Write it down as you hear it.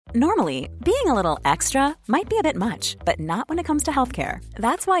Normally, being a little extra might be a bit much, but not when it comes to healthcare.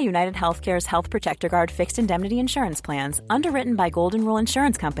 That's why United Healthcare's Health Protector Guard fixed indemnity insurance plans, underwritten by Golden Rule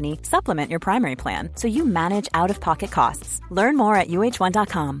Insurance Company, supplement your primary plan so you manage out-of-pocket costs. Learn more at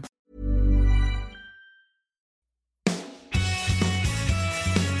uh1.com.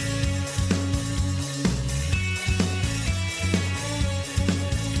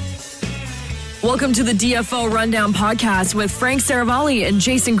 Welcome to the DFO Rundown Podcast with Frank Saravalli and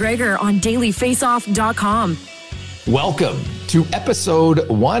Jason Gregor on dailyfaceoff.com. Welcome to episode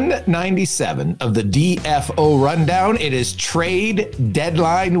 197 of the DFO Rundown. It is trade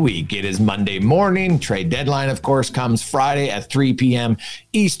deadline week. It is Monday morning. Trade deadline, of course, comes Friday at 3 p.m.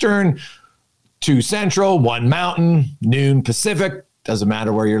 Eastern, 2 Central, 1 Mountain, noon Pacific. Doesn't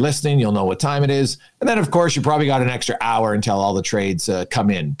matter where you're listening. You'll know what time it is. And then, of course, you probably got an extra hour until all the trades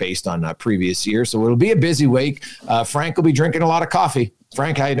come in based on previous year. So it'll be a busy week. Frank will be drinking a lot of coffee.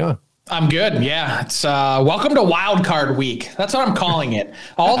 Frank, how you doing? I'm good. Yeah. It's welcome to Wild Card Week. That's what I'm calling it.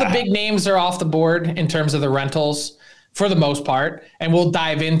 All the big names are off the board in terms of the rentals for the most part. And we'll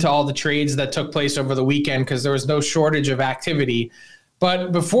dive into all the trades that took place over the weekend because there was no shortage of activity.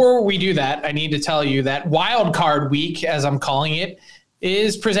 But before we do that, I need to tell you that Wild Card Week, as I'm calling it,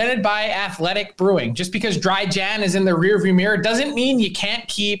 is presented by Athletic Brewing. Just because dry Jan is in the rearview mirror doesn't mean you can't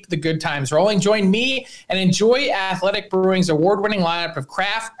keep the good times rolling. Join me and enjoy Athletic Brewing's award-winning lineup of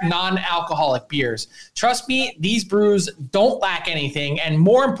craft, non-alcoholic beers. Trust me, these brews don't lack anything, and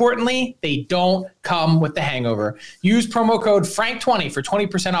more importantly, they don't come with the hangover. Use promo code FRANK20 for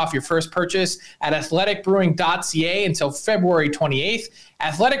 20% off your first purchase at athleticbrewing.ca until February 28th.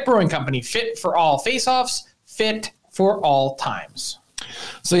 Athletic Brewing Company, fit for all face-offs, fit for all times.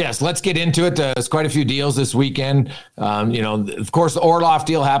 So, yes, let's get into it. There's quite a few deals this weekend. Of course, the Orlov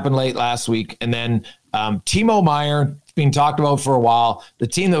deal happened late last week. And then Timo Meier, being talked about for a while. The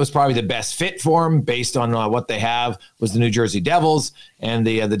team that was probably the best fit for him based on what they have was the New Jersey Devils. And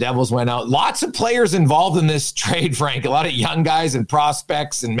the Devils went out. Lots of players involved in this trade, Frank. A lot of young guys and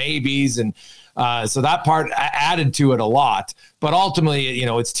prospects and maybes. And so that part added to it a lot. But ultimately,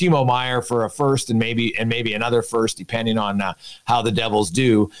 it's Timo Meier for a first and maybe another first, depending on how the Devils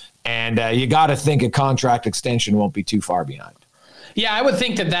do. And you got to think a contract extension won't be too far behind. Yeah, I would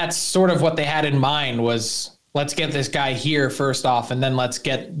think that that's sort of what they had in mind was let's get this guy here first off, and then let's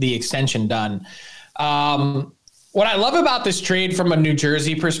get the extension done. What I love about this trade from a New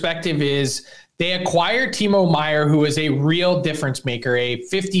Jersey perspective is they acquired Timo Meier, who is a real difference maker, a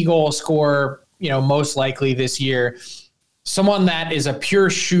 50-goal scorer, most likely this year. Someone that is a pure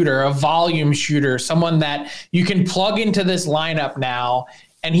shooter, a volume shooter, someone that you can plug into this lineup now,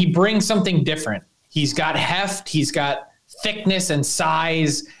 and he brings something different. He's got heft, he's got thickness and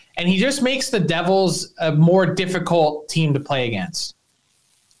size, and he just makes the Devils a more difficult team to play against.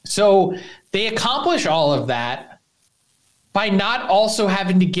 So they accomplish all of that by not also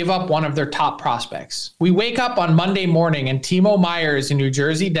having to give up one of their top prospects. We wake up on Monday morning and Timo Meier is a New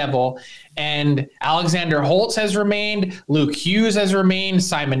Jersey Devil, and Alexander Holtz has remained, Luke Hughes has remained,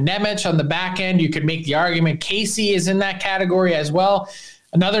 Simon Nemec on the back end. You could make the argument Casey is in that category as well.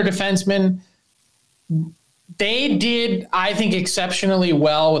 Another defenseman. They did, I think, exceptionally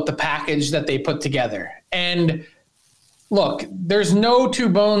well with the package that they put together. And look, there's no two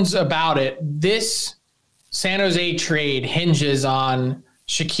bones about it. This San Jose trade hinges on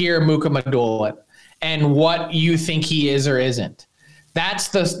Shakir Mukhamadullin and what you think he is or isn't. That's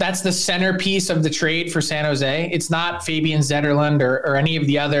the centerpiece of the trade for San Jose. It's not Fabian Zetterlund or any of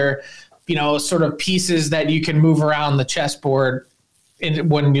the other, sort of pieces that you can move around the chessboard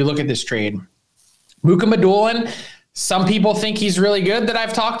when you look at this trade. Mukhamadullin, some people think he's really good that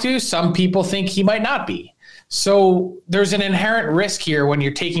I've talked to. Some people think he might not be. So there's an inherent risk here when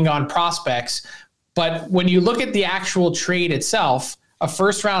you're taking on prospects. But when you look at the actual trade itself, a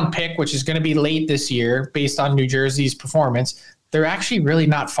first-round pick, which is going to be late this year based on New Jersey's performance, they're actually really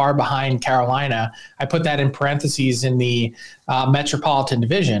not far behind Carolina. I put that in parentheses in the Metropolitan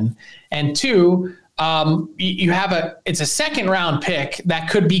Division. And two, you have it's a second-round pick that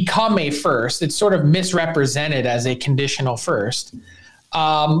could become a first. It's sort of misrepresented as a conditional first.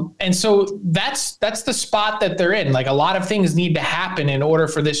 And so that's the spot that they're in. Like, a lot of things need to happen in order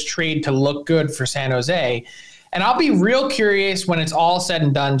for this trade to look good for San Jose. And I'll be real curious when it's all said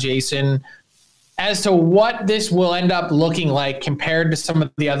and done, Jason, as to what this will end up looking like compared to some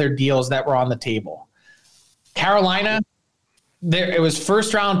of the other deals that were on the table. Carolina, it was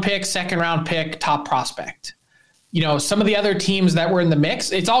first round pick, second round pick, top prospect. Some of the other teams that were in the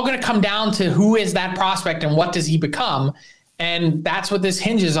mix, it's all going to come down to who is that prospect and what does he become. And that's what this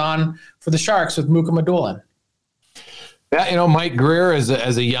hinges on for the Sharks with Mukhamadullin. Yeah, Mike Greer as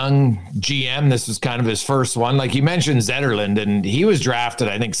a young GM, this was kind of his first one. Like you mentioned Zetterlund, and he was drafted,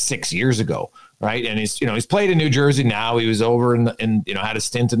 I think, 6 years ago, right? And he's played in New Jersey now. He was over had a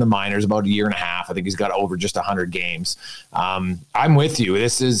stint in the minors about a year and a half. I think he's got over just 100 games. I'm with you.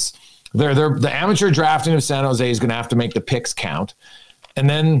 This is the amateur drafting of San Jose is going to have to make the picks count. And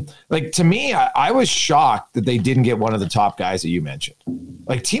then, like, to me, I was shocked that they didn't get one of the top guys that you mentioned.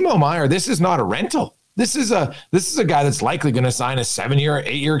 Like Timo Meier, this is not a rental. This is a guy that's likely going to sign a 7-year,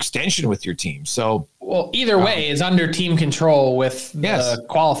 8-year extension with your team. So, well, either way, is under team control with the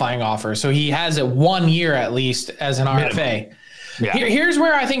qualifying offer. So he has it 1 year at least as an RFA. Yeah. Here's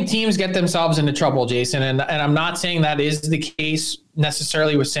where I think teams get themselves into trouble, Jason. And I'm not saying that is the case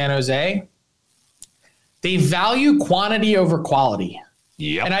necessarily with San Jose. They value quantity over quality.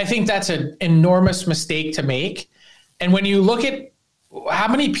 Yep. And I think that's an enormous mistake to make. And when you look at how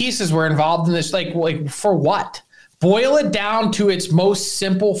many pieces were involved in this, like for what? Boil it down to its most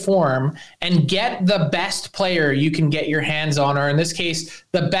simple form and get the best player you can get your hands on, or in this case,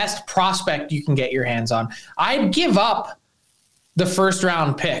 the best prospect you can get your hands on. I'd give up the first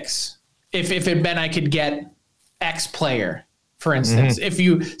round picks if it meant I could get X player, for instance, if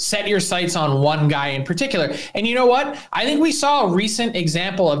you set your sights on one guy in particular. And you know what? I think we saw a recent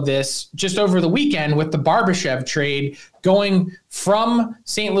example of this just over the weekend with the Barbashev trade going from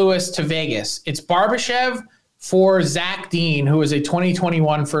St. Louis to Vegas. It's Barbashev for Zach Dean, who is a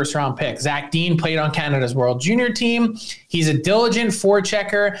 2021 first-round pick. Zach Dean played on Canada's World Junior team. He's a diligent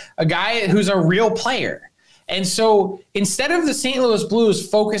forechecker, a guy who's a real player. And so instead of the St. Louis Blues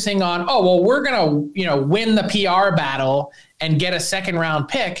focusing on, we're going to, win the PR battle and get a second-round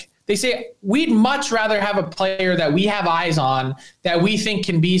pick, they say, we'd much rather have a player that we have eyes on, that we think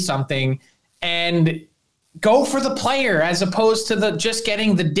can be something, and go for the player as opposed to just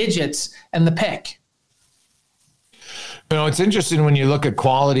getting the digits and the pick. It's interesting when you look at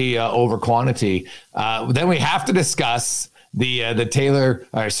quality over quantity. Then we have to discuss the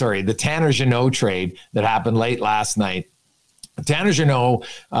Tanner Jeannot trade that happened late last night. Tanner Jeannot,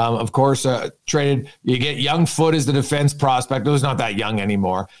 of course, traded. You get Young Foot as the defense prospect. It was not that young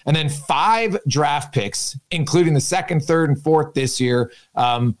anymore. And then 5 draft picks, including the 2nd, 3rd, and 4th this year,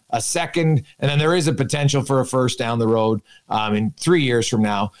 a second, and then there is a potential for a first down the road in 3 years from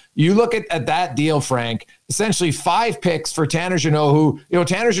now. You look at that deal, Frank, essentially 5 picks for Tanner Jeannot, who,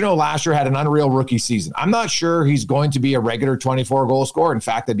 Tanner Jeannot last year had an unreal rookie season. I'm not sure he's going to be a regular 24-goal scorer. In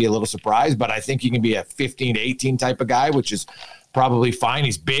fact, I'd be a little surprised, but I think he can be a 15 to 18 type of guy, which is probably fine.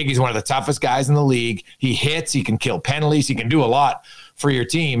 He's big. He's one of the toughest guys in the league. He hits. He can kill penalties. He can do a lot for your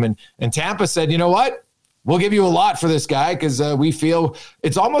team. And Tampa said, you know what? We'll give you a lot for this guy because we feel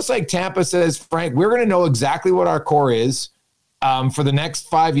it's almost like Tampa says, Frank, we're going to know exactly what our core is for the next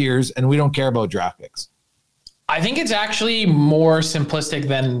 5 years, and we don't care about draft picks. I think it's actually more simplistic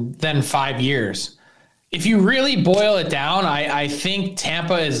than 5 years. If you really boil it down, I think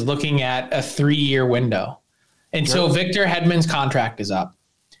Tampa is looking at a 3-year window until Victor Hedman's contract is up.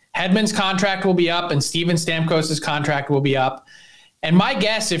 Hedman's contract will be up and Steven Stamkos' contract will be up. And my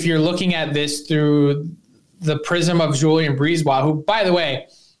guess, if you're looking at this through the prism of Julien Brisebois, who, by the way,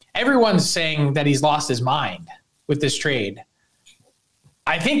 everyone's saying that he's lost his mind with this trade.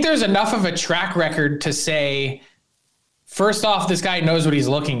 I think there's enough of a track record to say, first off, this guy knows what he's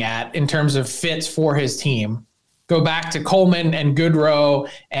looking at in terms of fits for his team. Go back to Coleman and Goodrow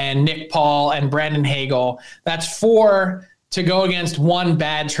and Nick Paul and Brandon Hagel. That's 4 to go against 1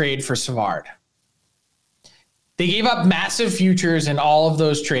 bad trade for Savard. They gave up massive futures in all of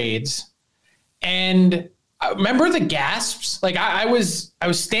those trades. And remember the gasps? Like I was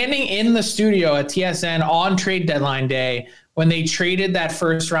standing in the studio at TSN on trade deadline day when they traded that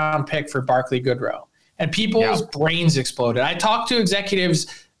first round pick for Barclay Goodrow, and people's brains exploded. I talked to executives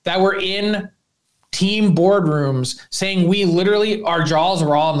that were in team boardrooms saying we literally, our jaws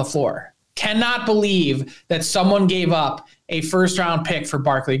were all on the floor. Cannot believe that someone gave up a first round pick for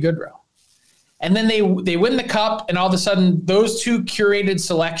Barclay Goodrow. And then they win the cup, and all of a sudden those 2 curated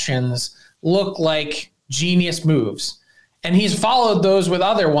selections look like genius moves. And he's followed those with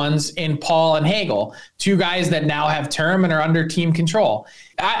other ones in Paul and Hagel, 2 guys that now have term and are under team control.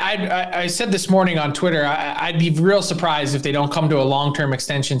 I said this morning on Twitter, I'd be real surprised if they don't come to a long-term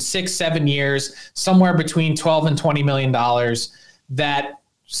extension, 6-7 years, somewhere between $12 and $20 million, that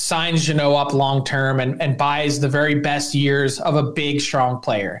signs Jeannot up long-term and buys the very best years of a big, strong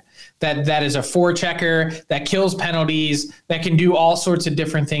player. That is a forechecker, that kills penalties, that can do all sorts of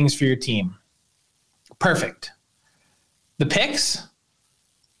different things for your team. Perfect. The picks?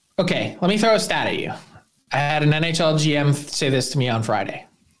 Okay, let me throw a stat at you. I had an NHL GM say this to me on Friday.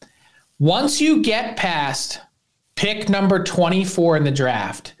 Once you get past pick number 24 in the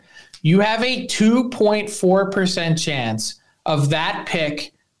draft, you have a 2.4% chance of that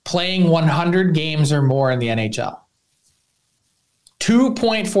pick playing 100 games or more in the NHL.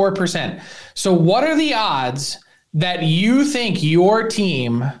 2.4%. So what are the odds that you think your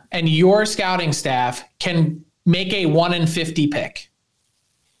team and your scouting staff can make a 1 in 50 pick?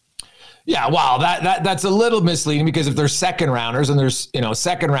 Yeah, wow, that's a little misleading because if they're second rounders and there's,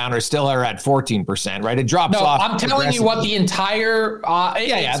 second rounders still are at 14%, right? It drops off. I'm telling you what the entire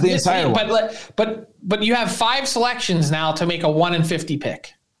the entire one. But you have 5 selections now to make a 1 in 50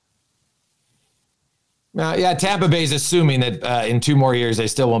 pick. Tampa Bay is assuming that in 2 more years they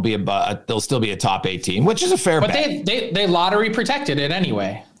still won't be they'll still be a top 8 team, which is a fair bet. But they lottery protected it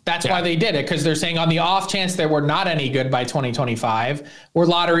anyway. That's why they did it, because they're saying on the off chance that we're not any good by 2025, we're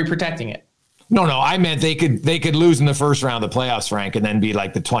lottery protecting it. No, I meant they could lose in the first round of the playoffs, Frank, and then be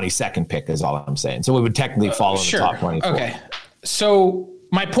like the 22nd pick is all I'm saying. So it would technically fall in the top 24. Okay. So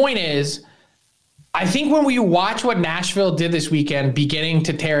my point is, I think when we watch what Nashville did this weekend, beginning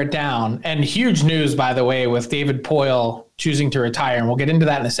to tear it down, and huge news, by the way, with David Poile choosing to retire, and we'll get into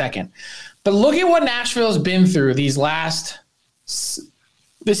that in a second. But look at what Nashville's been through these last...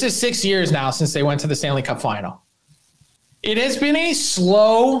 This is 6 years now since they went to the Stanley Cup final. It has been a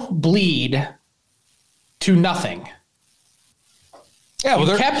slow bleed to nothing. Yeah, well,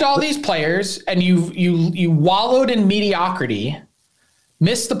 you kept all these players and you wallowed in mediocrity,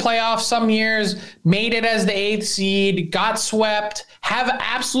 missed the playoffs some years, made it as the 8th seed, got swept, have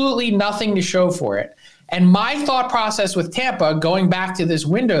absolutely nothing to show for it. And my thought process with Tampa, going back to this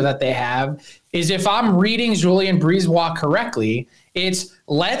window that they have, is if I'm reading Julien Brisebois correctly, it's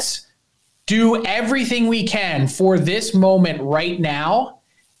let's do everything we can for this moment right now.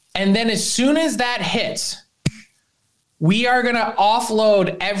 And then as soon as that hits, we are going to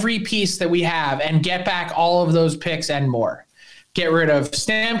offload every piece that we have and get back all of those picks and more. Get rid of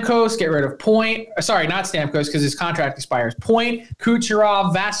Stamkos, get rid of Point. Sorry, not Stamkos because his contract expires. Point,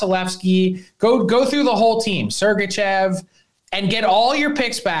 Kucherov, Vasilevsky. Go through the whole team. Sergachev, and get all your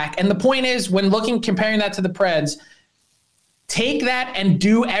picks back. And the point is, when comparing that to the Preds, take that and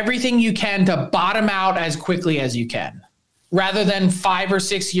do everything you can to bottom out as quickly as you can, rather than 5 or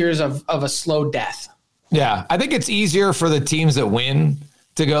 6 years of a slow death. Yeah, I think it's easier for the teams that win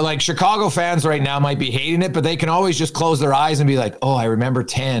to go, like Chicago fans right now might be hating it, but they can always just close their eyes and be like, oh, I remember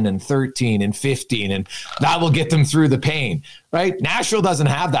 10 and 13 and 15, and that will get them through the pain, right? Nashville doesn't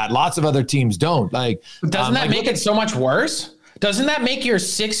have that. Lots of other teams don't. Like, doesn't that make it so much worse? Doesn't that make your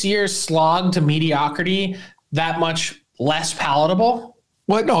 6 years slog to mediocrity that much less palatable?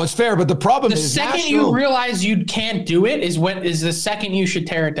 Well, no, it's fair, but the problem is the second you realize you can't do it is the second you should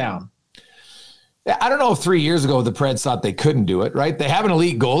tear it down. I don't know if 3 years ago the Preds thought they couldn't do it, right? They have an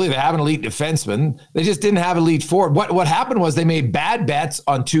elite goalie. They have an elite defenseman. They just didn't have elite forward. What happened was they made bad bets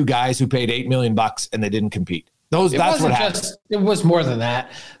on 2 guys who paid $8 million and they didn't compete. That's what happened. It was more than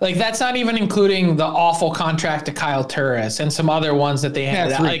that. Like, that's not even including the awful contract to Kyle Turris and some other ones that they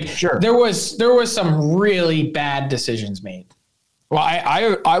had. Sure. There was some really bad decisions made. Well,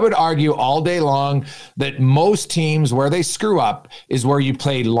 I would argue all day long that most teams where they screw up is where you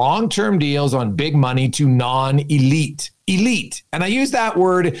play long-term deals on big money to non-elite. Elite. And I use that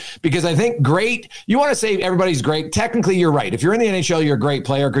word because I think great, you want to say everybody's great. Technically, you're right. If you're in the NHL, you're a great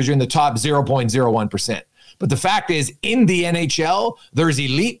player because you're in the top 0.01%. But the fact is, in the NHL, there's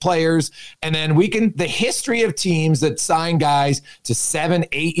elite players. And then the history of teams that sign guys to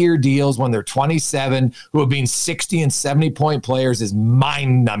 7-8 year deals when they're 27, who have been 60 and 70 point players is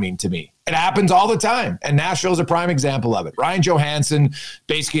mind numbing to me. It happens all the time. And Nashville's a prime example of it. Ryan Johansson,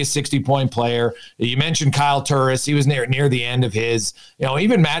 basically a 60-point player. You mentioned Kyle Turris. He was near the end of his,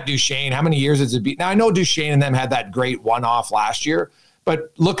 even Matt Duchene. How many years has it been? Now, I know Duchene and them had that great one-off last year,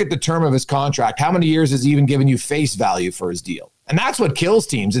 but look at the term of his contract. How many years has he even given you face value for his deal? And that's what kills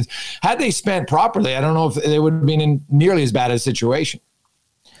teams. And had they spent properly, I don't know if they would have been in nearly as bad a situation.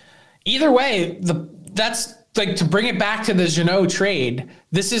 Either way, that's like, to bring it back to the Jeannot trade,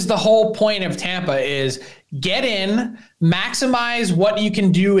 this is the whole point of Tampa is get in, maximize what you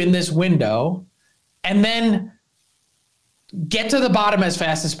can do in this window, and then get to the bottom as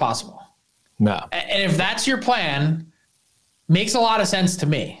fast as possible. No. And if that's your plan, makes a lot of sense to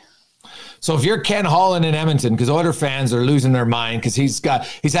me. So if you're Ken Holland in Edmonton, because Oilers fans are losing their mind because he's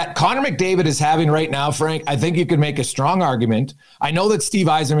at Connor McDavid is having right now, Frank, I think you could make a strong argument. I know that Steve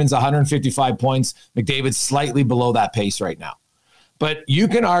Yzerman's 155 points. McDavid's slightly below that pace right now. But you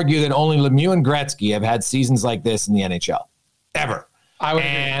can argue that only Lemieux and Gretzky have had seasons like this in the NHL. Ever. I would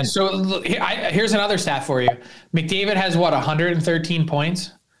agree. So here's another stat for you. McDavid has 113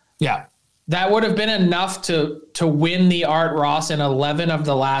 points? Yeah. That would have been enough to win the Art Ross in 11 of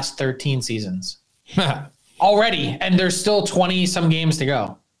the last 13 seasons already. And there's still 20 some games to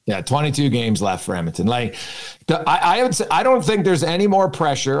go. Yeah, 22 games left for Edmonton. Like, I don't think there's any more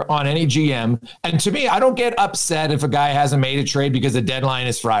pressure on any GM. And to me, I don't get upset if a guy hasn't made a trade because the deadline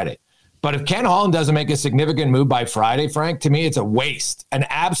is Friday. But if Ken Holland doesn't make a significant move by Friday, Frank, to me, it's a waste, an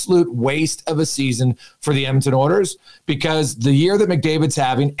absolute waste of a season for the Edmonton Oilers, because the year that McDavid's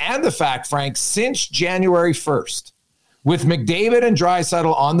having, and the fact, Frank, since January 1st, with McDavid and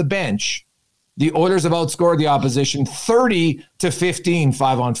Draisaitl on the bench, the Oilers have outscored the opposition 30-15,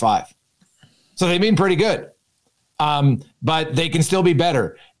 5-on-5. So they've been pretty good, but they can still be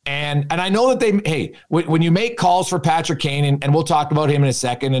better. And I know that when you make calls for Patrick Kane, and we'll talk about him in a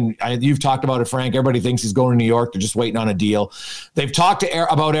second, and you've talked about it, Frank, everybody thinks he's going to New York. They're just waiting on a deal. They've talked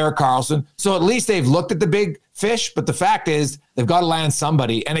about Erik Karlsson, so at least they've looked at the big fish, but the fact is they've got to land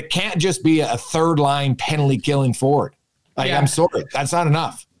somebody, and it can't just be a third-line penalty-killing forward. I'm sorry, that's not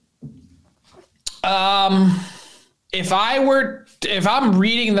enough. If I'm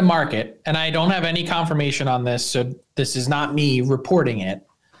reading the market, and I don't have any confirmation on this, so this is not me reporting it.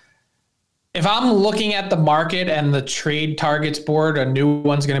 If I'm looking at the market and the trade targets board, a new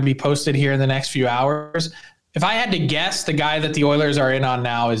one's going to be posted here in the next few hours. If I had to guess, the guy that the Oilers are in on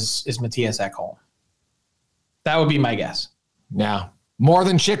now is Mattias Ekholm. That would be my guess. Yeah. More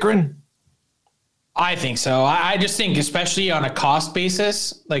than Chychrun? I think so. I just think, especially on a cost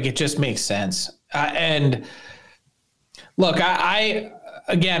basis, like, it just makes sense. And look,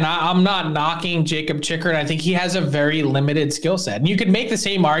 I'm not knocking Jakob Chychrun. I think he has a very limited skill set. And you could make the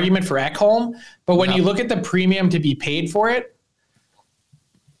same argument for Ekholm, but when you look at the premium to be paid for it,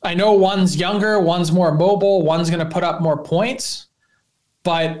 I know one's younger, one's more mobile, one's going to put up more points,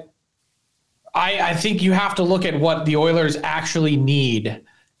 but I think you have to look at what the Oilers actually need.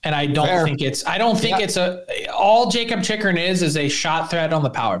 And I don't think it's all Jakob Chychrun is a shot threat on the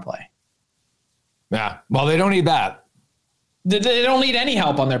power play. Yeah. Well, they don't need that. They don't need any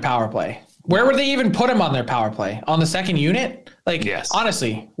help on their power play. Where would they even put him on their power play? On the second unit?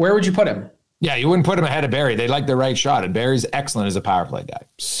 Honestly, where would you put him? Yeah, you wouldn't put him ahead of Barrie. They like the right shot, and Barry's excellent as a power play guy.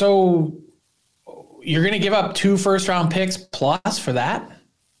 So you're going to give up 2 first-round picks plus for that?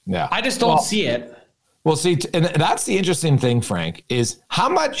 Yeah. I just don't see it. Well, see, and that's the interesting thing, Frank, is how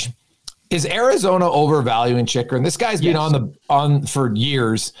much is Arizona overvaluing Chychrun? This guy's been on for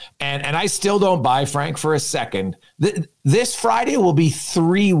years, and I still don't buy, Frank, for a second. This Friday will be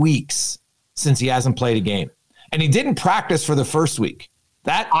 3 weeks since he hasn't played a game, and he didn't practice for the first week.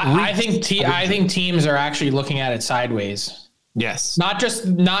 I think teams are actually looking at it sideways. Yes, not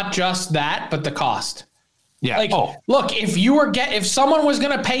just that, but the cost. Yeah. Look, if someone was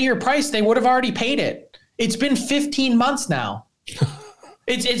going to pay your price, they would have already paid it. It's been 15 months now.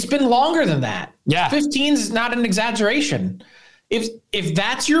 It's been longer than that. Yeah. 15 is not an exaggeration. If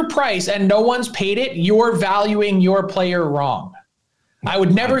that's your price and no one's paid it, you're valuing your player wrong. I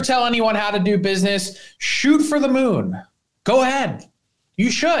would never tell anyone how to do business. Shoot for the moon. Go ahead. You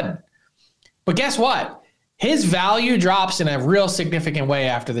should. But guess what? His value drops in a real significant way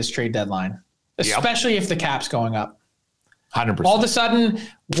after this trade deadline, especially if the cap's going up. 100%. All of a sudden,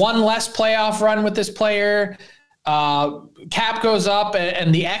 one less playoff run with this player, cap goes up,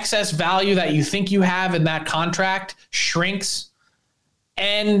 and the excess value that you think you have in that contract shrinks.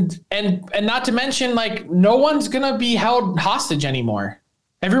 And not to mention, no one's going to be held hostage anymore.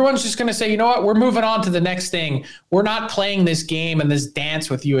 Everyone's just going to say, you know what, we're moving on to the next thing. We're not playing this game and this dance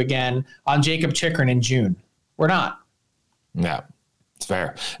with you again on Jakob Chychrun in June. We're not. Yeah. It's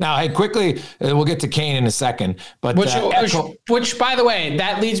fair. Now, hey, quickly, we'll get to Kane in a second. But which, by the way,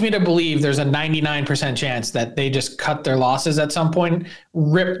 that leads me to believe there's a 99% chance that they just cut their losses at some point,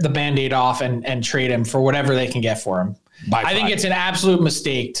 rip the Band-Aid off, and trade him for whatever they can get for him. I think it's an absolute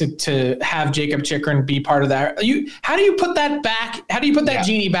mistake to have Jakob Chychrun be part of that. How do you put that back? How do you put that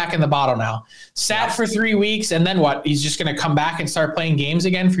genie back in the bottle now? Sat for 3 weeks, and then what? He's just going to come back and start playing games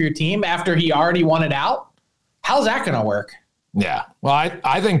again for your team after he already won it out? How's that going to work? Yeah. Well,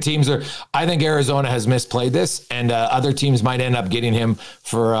 I think I think Arizona has misplayed this, and other teams might end up getting him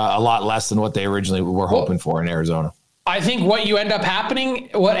for a lot less than what they originally were hoping for in Arizona. I think what ends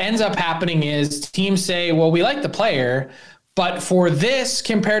up happening is teams say, well, we like the player, but for this,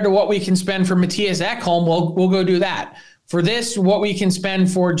 compared to what we can spend for Mattias Ekholm, we'll go do that. For this, what we can spend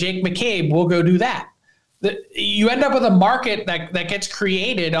for Jake McCabe, we'll go do that. You end up with a market that gets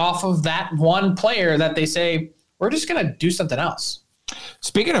created off of that one player that they say, we're just going to do something else.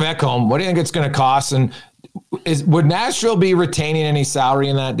 Speaking of Ekholm, what do you think it's going to cost? And would Nashville be retaining any salary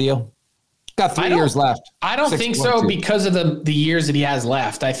in that deal? Got 3 years left. I don't think so because of the years that he has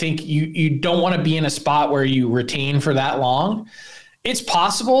left. I think you don't want to be in a spot where you retain for that long. It's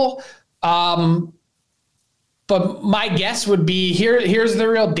possible. But my guess would be here's the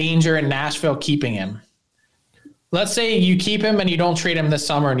real danger in Nashville keeping him. Let's say you keep him and you don't trade him this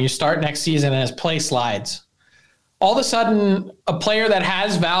summer and you start next season and his play slides. All of a sudden, a player that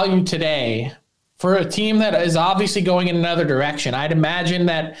has value today for a team that is obviously going in another direction, I'd imagine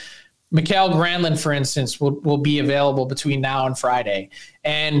that Mikael Granlund, for instance, will be available between now and Friday,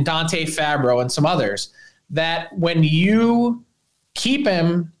 and Dante Fabro and some others, that when you keep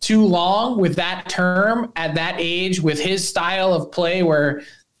him too long with that term at that age, with his style of play where,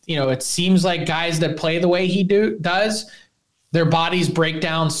 it seems like guys that play the way he does, their bodies break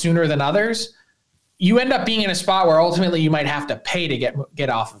down sooner than others, you end up being in a spot where ultimately you might have to pay to get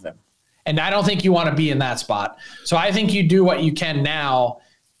off of him. And I don't think you want to be in that spot. So I think you do what you can now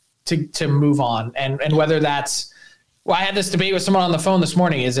to move on. And whether that's, I had this debate with someone on the phone this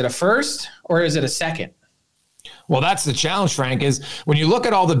morning. Is it a first or is it a second? Well, that's the challenge, Frank, is when you look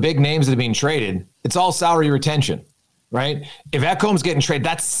at all the big names that are being traded, it's all salary retention, right? If Ekholm's getting traded,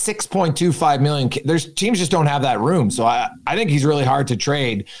 that's $6.25 million. There's teams just don't have that room. So I think he's really hard to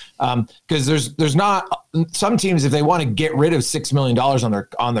trade because there's not some teams, if they want to get rid of $6 million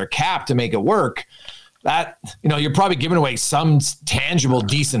on their cap to make it work, that, you're probably giving away some tangible,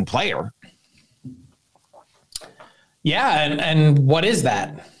 decent player. Yeah. And what is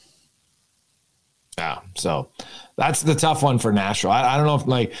that? Yeah. So that's the tough one for Nashville. I don't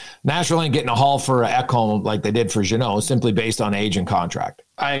know if Nashville ain't getting a haul for Ekholm like they did for Jeannot, simply based on age and contract.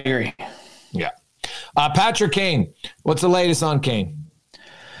 I agree. Yeah. Patrick Kane, what's the latest on Kane?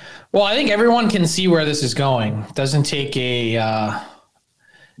 Well, I think everyone can see where this is going. It doesn't take a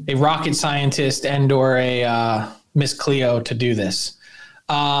rocket scientist and or a Miss Cleo to do this.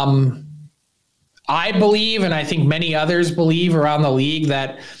 I believe, and I think many others believe around the league,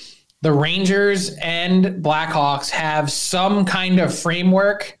 that the Rangers and Blackhawks have some kind of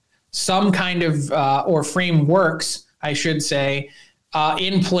framework, or frameworks, I should say,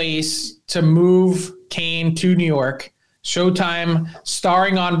 in place to move Kane to New York, Showtime,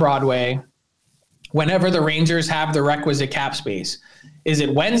 starring on Broadway, whenever the Rangers have the requisite cap space. Is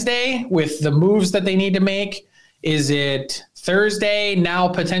it Wednesday with the moves that they need to make? Is it Thursday, now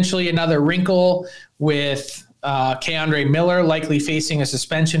potentially another wrinkle with K'Andre Miller likely facing a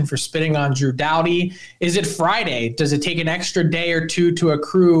suspension for spitting on Drew Doughty? Is it Friday? Does it take an extra day or two to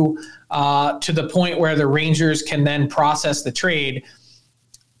accrue to the point where the Rangers can then process the trade?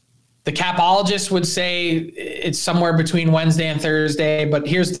 The capologists would say it's somewhere between Wednesday and Thursday, but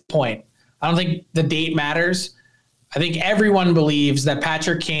here's the point. I don't think the date matters. I think everyone believes that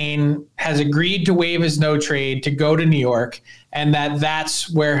Patrick Kane has agreed to waive his no trade to go to New York, and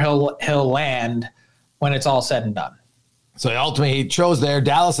that's where he'll land when it's all said and done. So ultimately he chose there.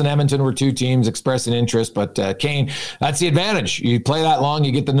 Dallas and Edmonton were two teams expressing interest, but Kane, that's the advantage. You play that long,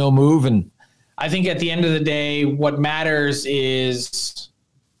 you get the no move. And I think at the end of the day, what matters is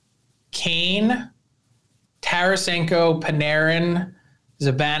Kane, Tarasenko, Panarin,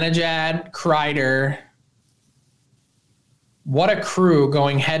 Zibanejad, Kreider. What a crew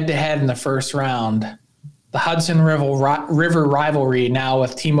going head-to-head in the first round. The Hudson River rivalry now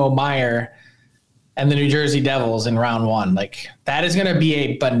with Timo Meier and the New Jersey Devils in round one. That is going to be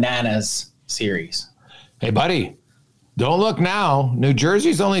a bananas series. Hey, buddy, don't look now. New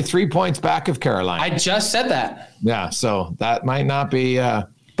Jersey's only 3 points back of Carolina. I just said that. Yeah, so that might not be...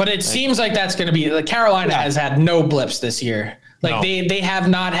 but it seems like that's going to be... Carolina has had no blips this year. No. They have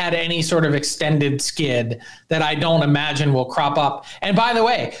not had any sort of extended skid that I don't imagine will crop up. And by the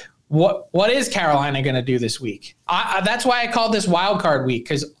way, what is Carolina going to do this week? That's why I called this wild card week,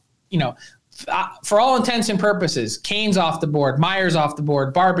 because, for all intents and purposes, Kane's off the board, Myers off the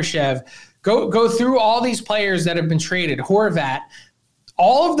board, Barbashev. Go through all these players that have been traded. Horvat.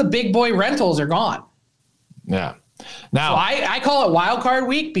 All of the big boy rentals are gone. Yeah. Now, so I call it wild card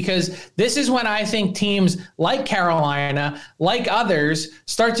week because this is when I think teams like Carolina, like others,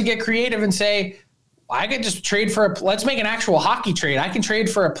 start to get creative and say, I could just trade let's make an actual hockey trade. I can trade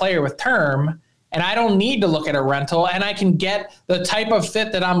for a player with term, and I don't need to look at a rental, and I can get the type of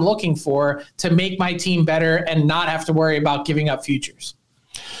fit that I'm looking for to make my team better and not have to worry about giving up futures.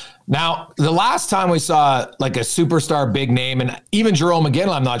 Now, the last time we saw a superstar big name, and even Jerome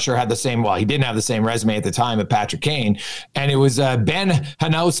McGinley, I'm not sure had he didn't have the same resume at the time of Patrick Kane. And it was Ben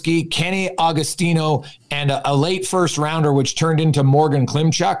Hanowski, Kenny Agostino, and a late first rounder, which turned into Morgan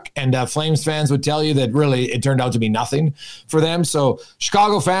Klimchuk. And Flames fans would tell you that really it turned out to be nothing for them. So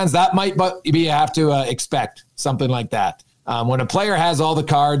Chicago fans, that might be you have to expect something like that. When a player has all the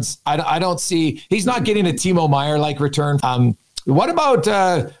cards, I don't see, he's not getting a Timo Meier-like return. What about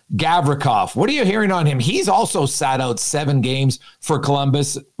Gavrikov? What are you hearing on him? He's also sat out 7 games for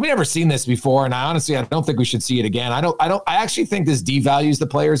Columbus. We've never seen this before, and I don't think we should see it again. I actually think this devalues the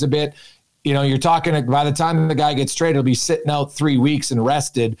players a bit. You know, you're talking by the time the guy gets traded, he'll be sitting out 3 weeks and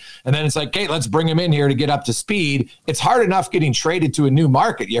rested. And then it's like, okay, let's bring him in here to get up to speed. It's hard enough getting traded to a new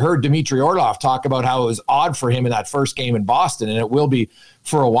market. You heard Dmitry Orlov talk about how it was odd for him in that first game in Boston, and it will be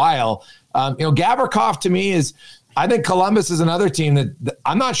for a while. Gavrikov to me is, I think Columbus is another team that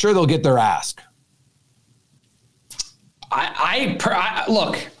I'm not sure they'll get their ask.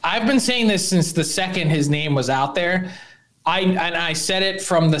 Look, I've been saying this since the second his name was out there. I said it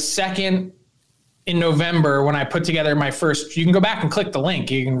from the second in November when I put together my first. You can go back and click the link.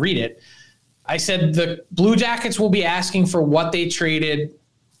 You can read it. I said the Blue Jackets will be asking for what they traded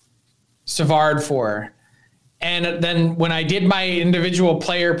Savard for. And then when I did my individual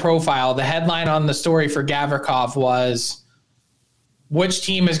player profile, the headline on the story for Gavrikov was, which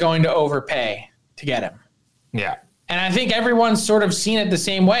team is going to overpay to get him? Yeah. And I think everyone's sort of seen it the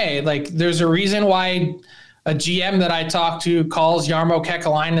same way. Like, there's a reason why a GM that I talked to calls Jarmo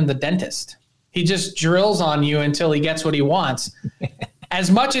Kekalainen the dentist. He just drills on you until he gets what he wants.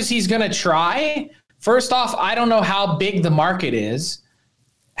 As much as he's going to try, first off, I don't know how big the market is.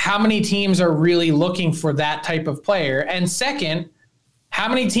 How many teams are really looking for that type of player? And second, how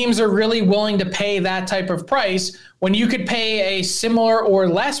many teams are really willing to pay that type of price when you could pay a similar or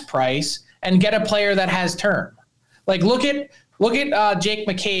less price and get a player that has term? Like, look at Jake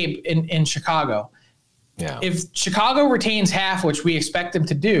McCabe in Chicago. Yeah. If Chicago retains half, which we expect them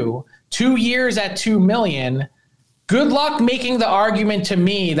to do, 2 years at $2 million, good luck making the argument to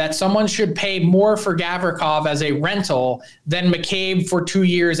me that someone should pay more for Gavrikov as a rental than McCabe for 2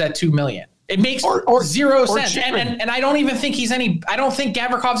 years at $2 million. It makes zero sense. And I don't even think I don't think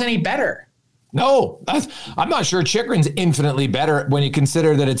Gavrikov's any better. No, I'm not sure Chychrun's infinitely better when you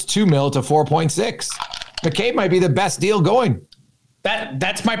consider that it's $2 million to 4.6. McCabe might be the best deal going.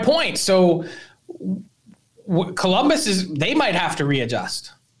 That's my point. So Columbus they might have to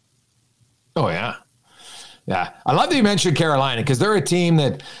readjust. Oh, yeah. Yeah. I love that you mentioned Carolina, because they're a team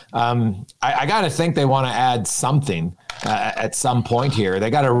that I got to think they want to add something at some point here. They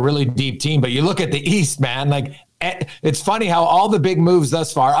got a really deep team, but you look at the East, man, like it's funny how all the big moves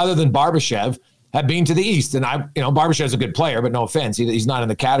thus far, other than Barbashev, have been to the East. And Barbashev's a good player, but no offense, he's not in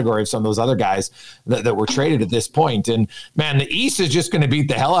the category of some of those other guys that were traded at this point. And man, the East is just going to beat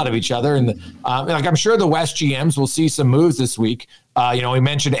the hell out of each other. And I'm sure the West GMs will see some moves this week. We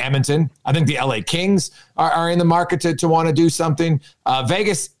mentioned Edmonton. I think the LA Kings are in the market to want to do something.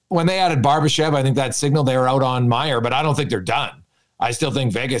 Vegas, when they added Barbashev, I think that signaled they were out on Meier, but I don't think they're done. I still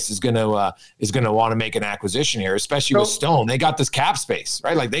think Vegas is going to want to make an acquisition here, especially with Stone. They got this cap space,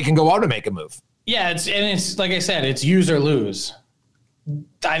 right? Like, they can go out and make a move. Yeah, it's like I said, it's use or lose.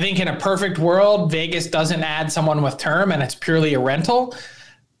 I think in a perfect world, Vegas doesn't add someone with term and it's purely a rental.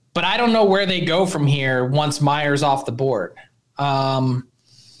 But I don't know where they go from here once Meier's off the board. I'll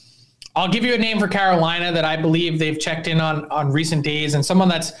give you a name for Carolina that I believe they've checked in on recent days, and someone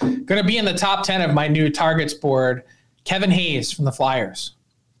that's going to be in the top 10 of my new targets board, Kevin Hayes from the Flyers.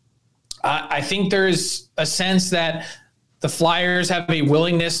 I think there's a sense that the Flyers have a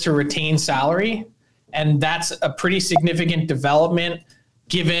willingness to retain salary, and that's a pretty significant development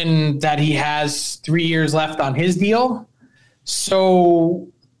given that he has 3 years left on his deal. So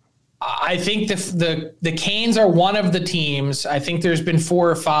I think the Canes are one of the teams. I think there's been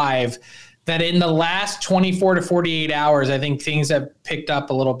 4 or 5 that in the last 24 to 48 hours, I think things have picked up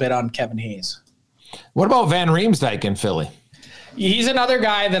a little bit on Kevin Hayes. What about Van Riemsdyk in Philly? He's another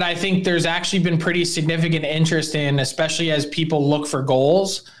guy that I think there's actually been pretty significant interest in, especially as people look for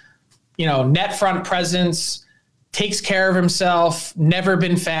goals. Net front presence, takes care of himself, never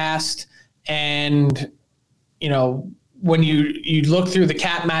been fast. And, when you look through the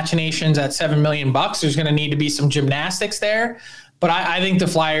cap machinations at $7 million, there's going to need to be some gymnastics there. But I think the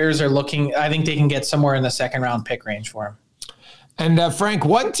Flyers are looking, I think they can get somewhere in the second round pick range for him. And Frank,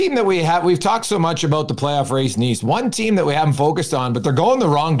 one team that we've talked so much about the playoff race in the East, one team that we haven't focused on, but they're going the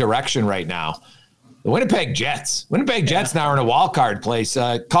wrong direction right now. The Winnipeg Jets. Winnipeg Jets now are in a wild card place.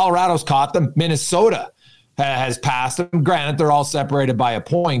 Colorado's caught them. Minnesota has passed them. Granted, they're all separated by a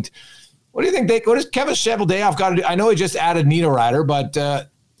point. What do you think? What does Kevin Cheveldayoff got to do? I know he just added Niederreiter, but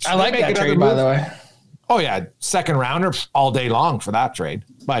I like that trade, by the way. Oh, yeah. Second rounder all day long for that trade.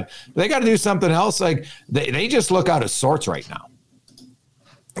 But they got to do something else. Like, they just look out of sorts right now.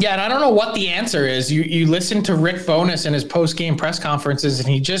 Yeah, and I don't know what the answer is. You listen to Rick Bowness in his post-game press conferences, and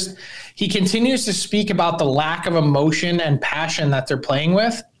he continues to speak about the lack of emotion and passion that they're playing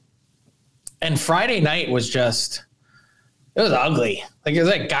with. And Friday night was it was ugly. Like, it was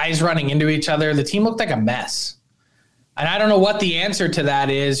like guys running into each other. The team looked like a mess. And I don't know what the answer to that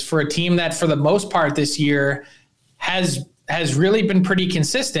is for a team that, for the most part this year, has really been pretty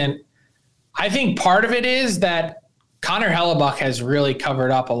consistent. I think part of it is that Connor Hellebuck has really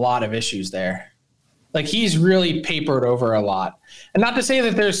covered up a lot of issues there. Like, he's really papered over a lot. And not to say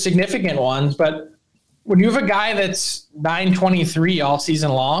that there's significant ones, but when you have a guy that's 923 all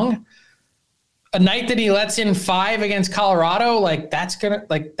season long, a night that he lets in 5 against Colorado,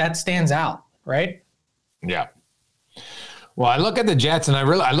 that stands out, right? Yeah. Well, I look at the Jets and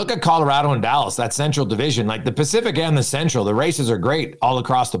I look at Colorado and Dallas, that Central Division, like the Pacific and the Central. The races are great all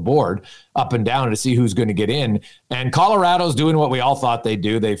across the board, up and down, to see who's going to get in. And Colorado's doing what we all thought they'd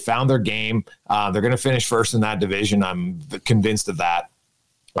do. They found their game. They're going to finish first in that division. I'm convinced of that.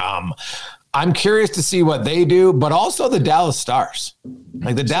 I'm curious to see what they do, but also the Dallas Stars.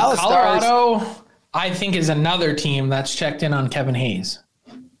 Like the Dallas Colorado, Stars, I think, is another team that's checked in on Kevin Hayes.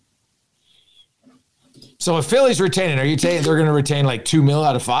 So if Philly's retaining, are you saying they're going to retain like $2 million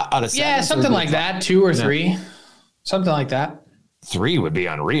out of 7? Yeah, something like that, 2 or 3, something like that. 3 would be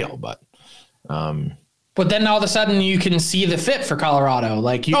unreal, but then all of a sudden you can see the fit for Colorado.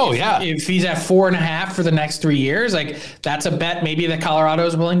 Like, if he's at 4.5 for the next 3 years, like that's a bet maybe that Colorado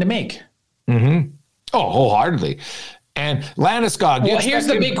is willing to make. Mm-hmm. Oh, wholeheartedly. And Landeskog. Well, here's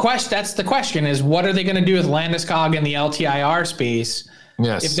the big question. That's the question: is what are they going to do with Landeskog in the LTIR space?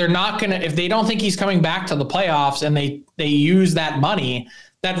 Yes. If they don't think he's coming back to the playoffs and they use that money,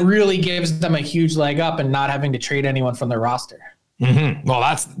 that really gives them a huge leg up and not having to trade anyone from their roster. Mm-hmm. Well,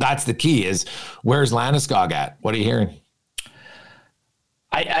 that's the key is where's Landeskog at? What are you hearing?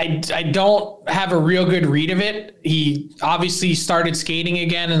 I don't have a real good read of it. He obviously started skating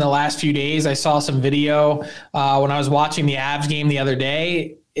again in the last few days. I saw some video when I was watching the Avs game the other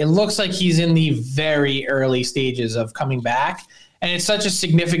day. It looks like he's in the very early stages of coming back. And it's such a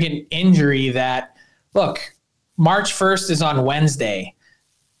significant injury that, look, March 1st is on Wednesday.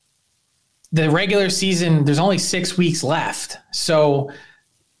 The regular season, there's only 6 weeks left. So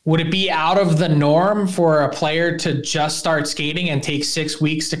would it be out of the norm for a player to just start skating and take 6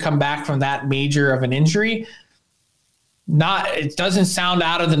 weeks to come back from that major of an injury? It doesn't sound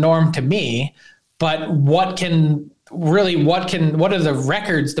out of the norm to me, but what are the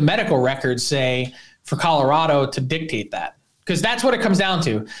records, the medical records say for Colorado to dictate that? Because that's what it comes down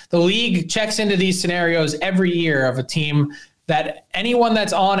to. The league checks into these scenarios every year of a team that anyone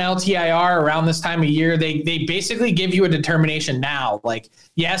that's on LTIR around this time of year, they basically give you a determination now, like,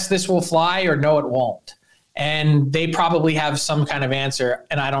 yes, this will fly, or no, it won't. And they probably have some kind of answer,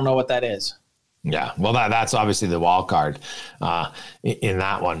 and I don't know what that is. Yeah, well, that's obviously the wild card in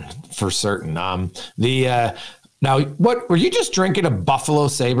that one for certain. Now, what were you just drinking a Buffalo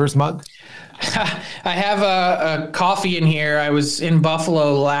Sabres mug? I have a coffee in here. I was in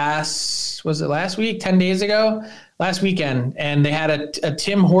Buffalo last week, 10 days ago, last weekend, and they had a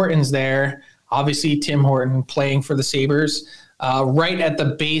Tim Hortons there. Obviously, Tim Horton playing for the Sabres, right at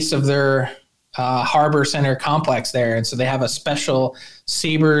the base of their Harbor Center complex there. And so they have a special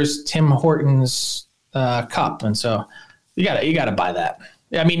Sabres Tim Hortons cup. And so you gotta buy that.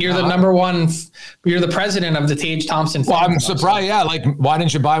 I mean, you're the number one. You're the president of the Tage Thompson. Well, I'm surprised. Yeah, like, why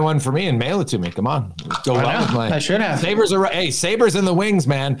didn't you buy one for me and mail it to me? Come on, go well with mine. I should have. Sabres Sabres and the Wings,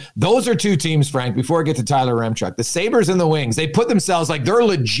 man. Those are 2 teams, Frank. Before I get to Tyler Remchuk, the Sabres and the Wings, they put themselves like they're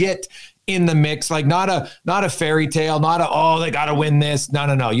legit in the mix, like not a fairy tale, they got to win this.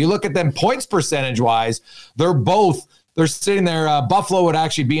 No. You look at them points percentage wise, they're sitting there. Buffalo would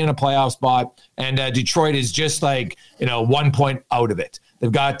actually be in a playoff spot, and Detroit is just like 1 point out of it.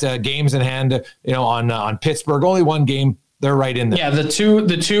 They've got games in hand, on Pittsburgh. Only 1 game. They're right in there. Yeah,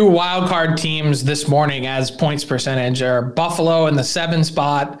 the two wild card teams this morning as points percentage are Buffalo in the 7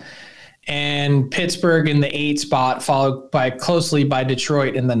 spot and Pittsburgh in the 8 spot, followed closely by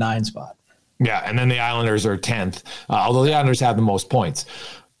Detroit in the 9 spot. Yeah, and then the Islanders are 10th, although the Islanders have the most points.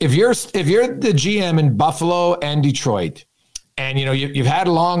 If you're the GM in Buffalo and Detroit, and you've had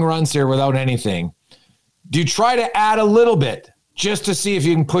long runs here without anything, do you try to add a little bit just to see if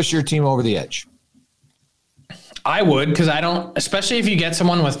you can push your team over the edge? I would, because especially if you get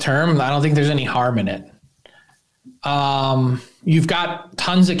someone with term, I don't think there's any harm in it. You've got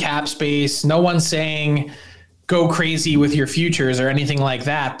tons of cap space. No one's saying go crazy with your futures or anything like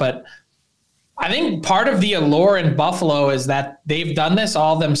that. But I think part of the allure in Buffalo is that they've done this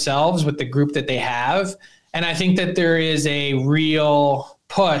all themselves with the group that they have. And I think that there is a real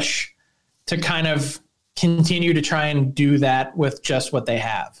push to kind of continue to try and do that with just what they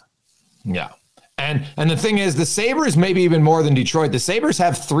have. Yeah. And the thing is, the Sabres, maybe even more than Detroit, the Sabres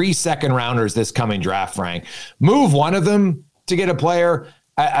have 3 second rounders this coming draft, Frank. Move one of them to get a player.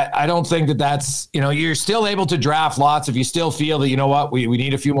 I don't think that's, you're still able to draft lots if you still feel that, you know what, we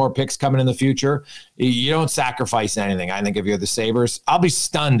need a few more picks coming in the future. You don't sacrifice anything. I think if you're the Sabres, I'll be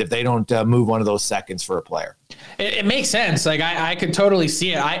stunned if they don't move one of those seconds for a player. It makes sense. Like I could totally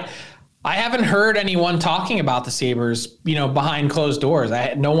see it. I haven't heard anyone talking about the Sabres, behind closed doors.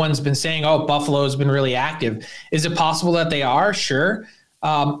 No one's been saying, oh, Buffalo's been really active. Is it possible that they are? Sure.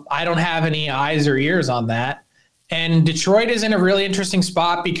 I don't have any eyes or ears on that. And Detroit is in a really interesting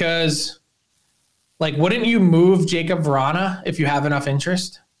spot because, wouldn't you move Jacob Vrana if you have enough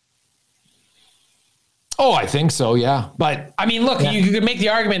interest? Oh, I think so, yeah. But I mean, look, you could make the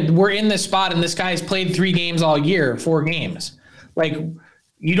argument we're in this spot and this guy's played 3 games all year, 4 games.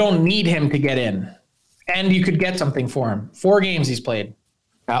 You don't need him to get in, and you could get something for him. 4 games he's played.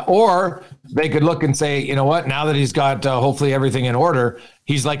 Or they could look and say, you know what, now that he's got hopefully everything in order,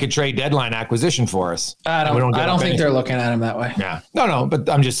 he's like a trade deadline acquisition for us. I don't think they're looking at him that way. Yeah. No, but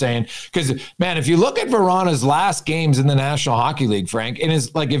I'm just saying, because, man, if you look at Verana's last games in the National Hockey League, Frank, and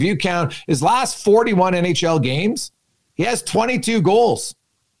if you count his last 41 NHL games, he has 22 goals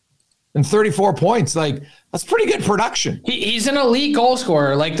and 34 points. That's pretty good production. He's an elite goal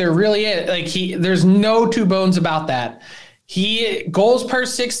scorer. There really is. There's no two bones about that. He goals per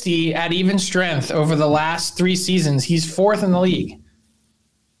 60 at even strength over the last 3 seasons. He's 4th in the league.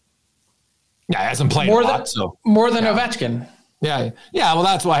 Yeah, he hasn't played more a lot, more than Ovechkin. Yeah. Well,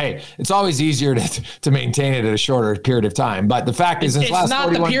 that's why. Hey, it's always easier to maintain it at a shorter period of time. But the fact is, it's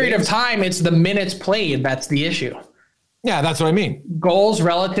not the period of time; it's the minutes played. That's the issue. Yeah, that's what I mean. Goals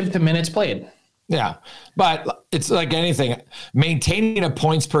relative to minutes played. Yeah, but it's like anything. Maintaining a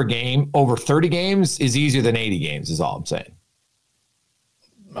points per game over 30 games is easier than 80 games. Is all I'm saying.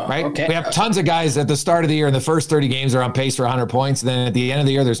 Right? Okay. We have tons of guys at the start of the year in the first 30 games are on pace for 100 points. And then at the end of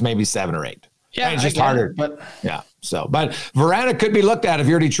the year, there's maybe 7 or 8. Yeah, right? It's just harder. But Vrana could be looked at if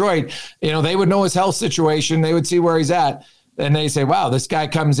you're Detroit. They would know his health situation. They would see where he's at. And they say, wow, this guy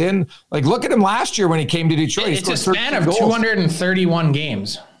comes in. Look at him last year when he came to Detroit. It's a span of 231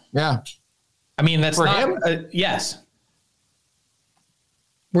 games. Yeah. I mean, that's for not him? Yes.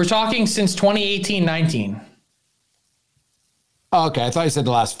 We're talking since 2018-19. Oh, okay. I thought you said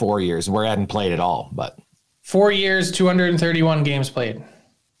the last 4 years where he hadn't played at all, but 4 years, 231 games played.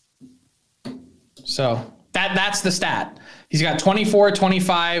 So that's the stat. He's got 24,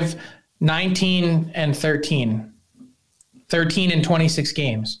 25, 19, and 13. 13 in 26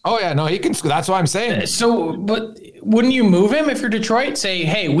 games. Oh, yeah. No, he can. That's what I'm saying. So, but wouldn't you move him if you're Detroit? Say,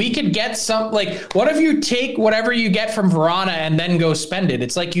 hey, we could get some, what if you take whatever you get from Vrana and then go spend it?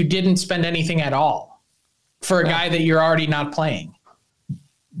 It's like you didn't spend anything at all for a guy that you're already not playing.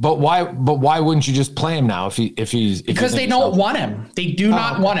 But why wouldn't you just play him now because they don't want him. They do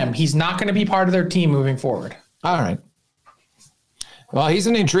not want him. He's not going to be part of their team moving forward. All right. Well, he's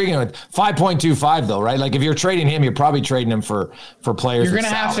an intriguing one. 5.25 though, right? If you're trading him, you're probably trading him for players. You're going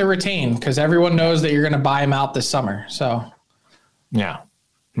to have to retain because everyone knows that you're going to buy him out this summer. So yeah.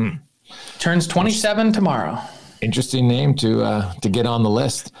 Turns 27 tomorrow. Interesting name to get on the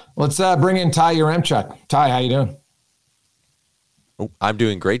list. Let's bring in Ty Yaremchuk. Ty, how you doing? I'm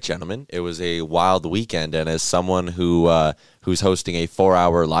doing great, gentlemen. It was a wild weekend, and as someone who's hosting a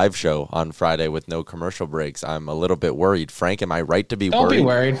 4-hour live show on Friday with no commercial breaks, I'm a little bit worried. Frank, am I right to be worried? Don't be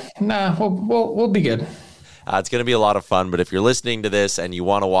worried. Nah, we'll be good. It's going to be a lot of fun, but if you're listening to this and you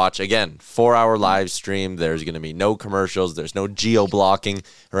want to watch, again, 4-hour live stream, there's going to be no commercials, there's no geo-blocking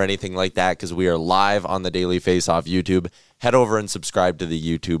or anything like that because we are live on the Daily Face-Off YouTube. Head over and subscribe to the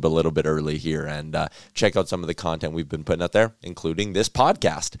YouTube a little bit early here and check out some of the content we've been putting out there, including this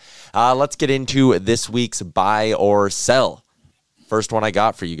podcast. Let's get into this week's buy or sell. First one I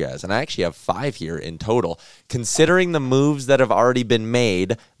got for you guys, and I actually have 5 here in total. Considering the moves that have already been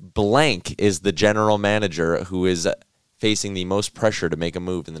made, blank is the general manager who is facing the most pressure to make a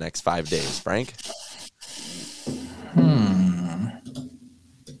move in the next 5 days. Frank?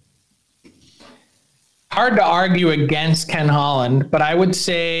 Hard to argue against Ken Holland, but I would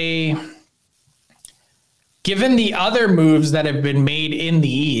say, given the other moves that have been made in the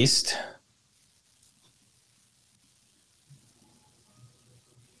East,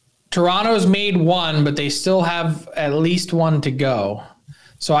 Toronto's made one, but they still have at least one to go.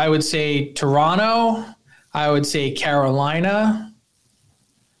 So I would say Toronto, I would say Carolina,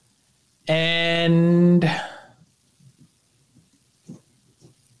 and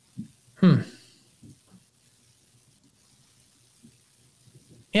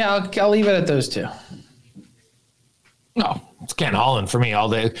Yeah, I'll leave it at those two. No, it's Ken Holland for me all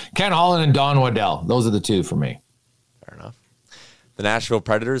day. Ken Holland and Don Waddell. Those are the two for me. Fair enough. The Nashville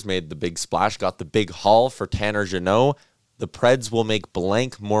Predators made the big splash, got the big haul for Tanner Jeannot. The Preds will make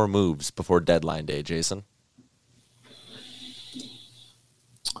blank more moves before deadline day, Jason.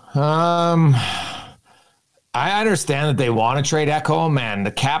 I understand that they want to trade Ekholm, man.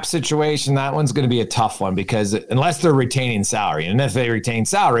 The cap situation, that one's going to be a tough one because unless they're retaining salary, and if they retain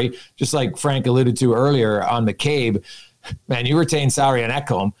salary, just like Frank alluded to earlier on McCabe, man, you retain salary on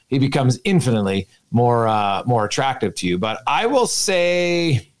Ekholm, he becomes infinitely more attractive to you. But I will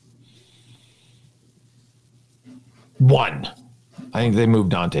say 1. I think they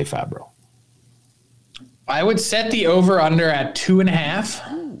moved Dante Fabro. I would set the over-under at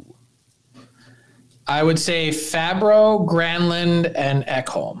 2.5. I would say Fabro, Granlund, and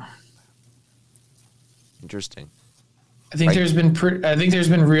Ekholm. Interesting. I think there's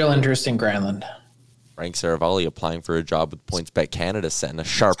been real interest in Granlund. Frank Saravalli applying for a job with PointsBet Canada, setting a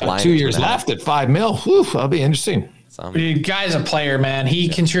sharp line. 2 years left at $5 million. Whew, that'll be interesting. The guy's a player, man. He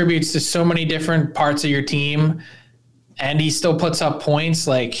contributes to so many different parts of your team, and he still puts up points.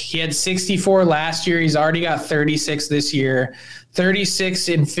 Like, he had 64 last year. He's already got 36 this year, 36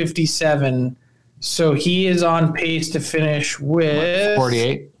 in 57. So he is on pace to finish with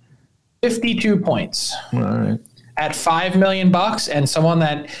 48, 52 points. All right. At $5 million, and someone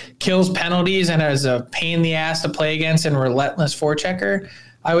that kills penalties and is a pain in the ass to play against and relentless forechecker,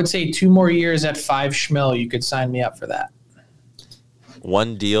 I would say 2 more years at $5 schmil. You could sign me up for that.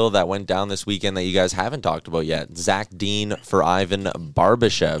 One deal that went down this weekend that you guys haven't talked about yet: Zach Dean for Ivan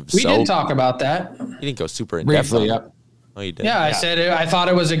Barbashev. We did talk about that. You didn't go super in depth. Briefly, yep. Oh, you did. Yeah, I said I thought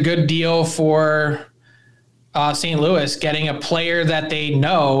it was a good deal for St. Louis, getting a player that they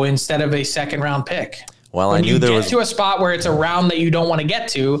know instead of a second-round pick. Well, when I knew there was to a spot where it's a round that you don't want to get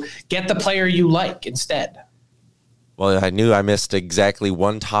to, get the player you like instead. Well, I knew I missed exactly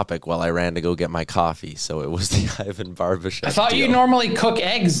one topic while I ran to go get my coffee, so it was the Ivan Barbashev. I thought deal. you normally cook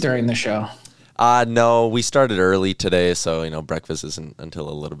eggs during the show. No, we started early today, so breakfast isn't until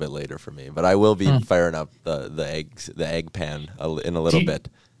a little bit later for me. But I will be firing up the egg pan in a little bit.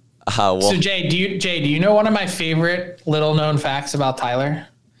 So Jay, do you know one of my favorite little known facts about Tyler?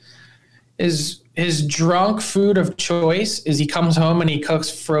 Is his drunk food of choice is he comes home and he cooks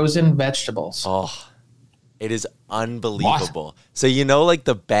frozen vegetables. Oh, it is unbelievable. What? So like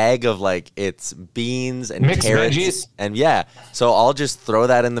the bag of it's beans and mixed carrots veggies? And yeah, so I'll just throw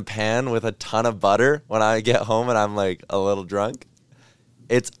that in the pan with a ton of butter when I get home and I'm a little drunk.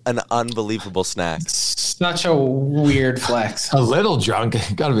 It's an unbelievable snack. Such a weird flex. A little drunk.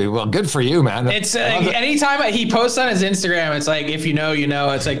 Gotta be. Well, good for you, man. It's anytime he posts on his Instagram, it's if you know, you know.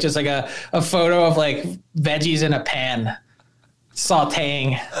 It's just a photo of veggies in a pan,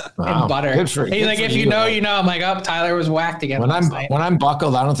 sauteing in butter. Good for, he's if you know, you know. I'm Tyler was whacked again. When I'm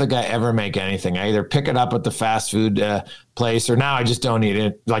buckled, I don't think I ever make anything. I either pick it up at the fast food place, or now I just don't eat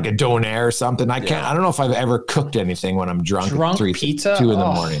it, like a donair or something. I don't know if I've ever cooked anything when I'm drunk at pizza? 2 in the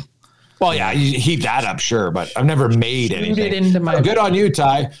morning. Well, yeah, you heat that up, sure, but I've never made anything. Good on you,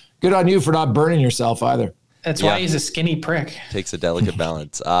 Ty. Good on you for not burning yourself either. That's why he's a skinny prick. Takes a delicate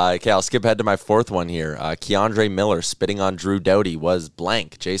balance. Okay, I'll skip ahead to my fourth one here. Keandre Miller spitting on Drew Doughty was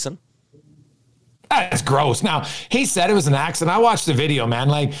blank. Jason? That's gross. Now, he said it was an accident. I watched the video,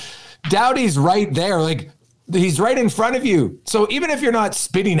 man. Doughty's right there. He's right in front of you. So even if you're not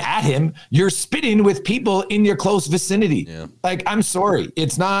spitting at him, you're spitting with people in your close vicinity. Yeah. I'm sorry.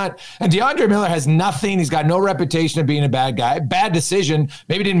 It's not. And DeAndre Miller has nothing. He's got no reputation of being a bad guy. Bad decision.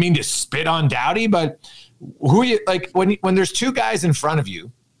 Maybe didn't mean to spit on Doughty, but when there's 2 guys in front of you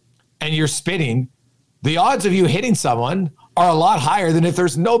and you're spitting, the odds of you hitting someone are a lot higher than if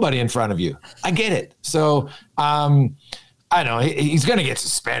there's nobody in front of you. I get it. So, I know he's going to get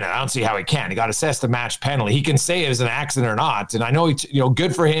suspended. I don't see how he can. He got assessed a match penalty. He can say it was an accident or not. And I know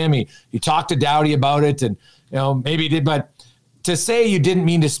good for him. He talked to Doughty about it, and maybe he did. But to say you didn't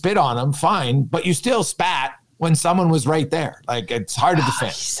mean to spit on him, fine. But you still spat when someone was right there. It's hard to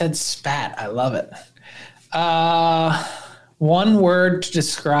defend. He said spat. I love it. One word to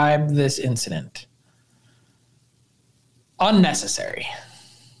describe this incident: unnecessary.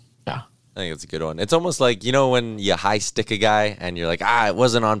 I think it's a good one. It's almost like, when you high stick a guy and you're like, it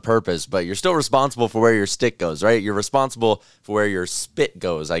wasn't on purpose, but you're still responsible for where your stick goes, right? You're responsible for where your spit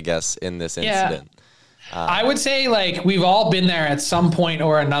goes, I guess, in this incident. I would say we've all been there at some point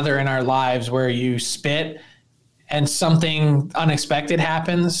or another in our lives where you spit and something unexpected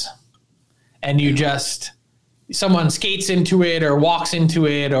happens and someone skates into it or walks into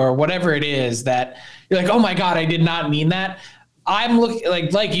it or whatever it is that you're oh my God, I did not mean that. I'm looking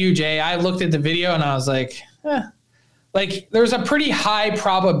like you, Jay. I looked at the video and I was like, like there's a pretty high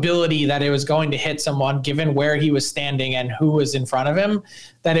probability that it was going to hit someone given where he was standing and who was in front of him,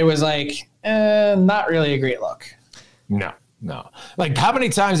 that it was like, not really a great look. No. Like how many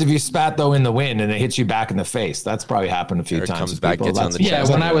times have you spat though in the wind and it hits you back in the face? That's probably happened a few times. Comes back, gets on the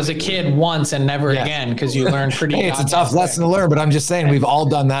chest. When I was a kid once and never again, because you learn pretty. Hey, it's a tough lesson to learn, but I'm just saying we've all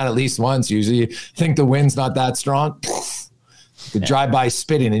done that at least once. Usually you think the wind's not that strong. The drive-by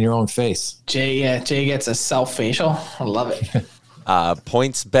spitting in your own face. Jay gets a self-facial. I love it.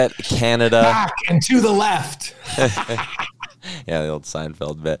 PointsBet Canada. Back and to the left. Yeah, the old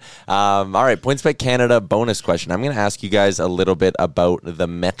Seinfeld bit. All right, PointsBet Canada bonus question. I'm going to ask you guys a little bit about the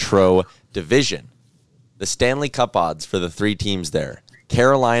Metro Division. The Stanley Cup odds for the 3 teams there.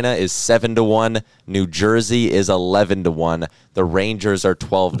 Carolina is 7-1. New Jersey is 11-1. The Rangers are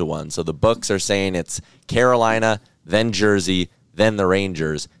 12-1. So the books are saying it's Carolina, then Jersey, then the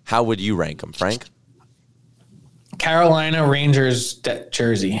Rangers. How would you rank them, Frank? Carolina, Rangers,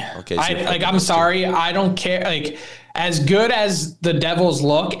 Jersey. Okay. So I'm sorry. I don't care. Like, as good as the Devils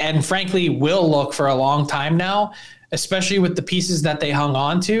look, and frankly will look for a long time now, especially with the pieces that they hung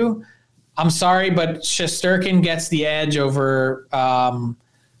on to, I'm sorry, but Shesterkin gets the edge over Vitek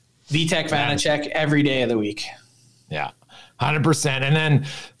Vanacek every day of the week. Yeah, 100%. And then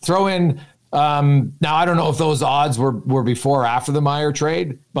throw in, now I don't know if those odds were before or after the Meier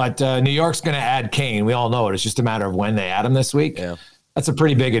trade, but New York's going to add Kane. We all know it. It's just a matter of when they add him this week. Yeah. That's a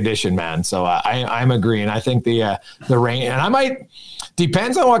pretty big addition, man. So I'm agreeing. I think the rain, and I might,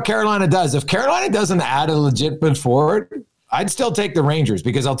 depends on what Carolina does. If Carolina doesn't add a legitimate forward, I'd still take the Rangers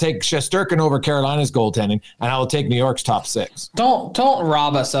because I'll take Shesterkin over Carolina's goaltending, and I'll take New York's top 6. Don't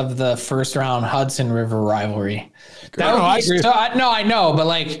rob us of the first round Hudson River rivalry. I know, but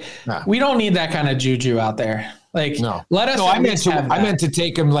we don't need that kind of juju out there. Let us. No, I meant to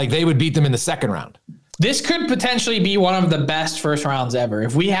take them like they would beat them in the second round. This could potentially be one of the best first rounds ever.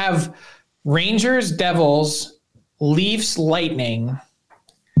 If we have Rangers, Devils, Leafs, Lightning,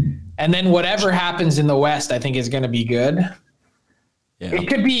 and then whatever happens in the West, I think is going to be good. Yeah. It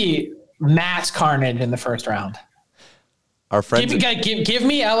could be mass carnage in the first round. Our friends, give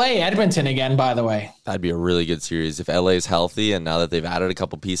me LA Edmonton again, by the way. That'd be a really good series. If LA is healthy and now that they've added a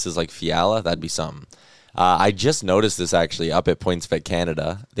couple pieces like Fiala, that'd be something. I just noticed this actually up at PointsBet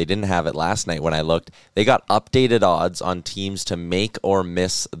Canada. They didn't have it last night when I looked. They got updated odds on teams to make or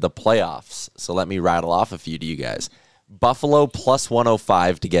miss the playoffs. So let me rattle off a few to you guys. Buffalo plus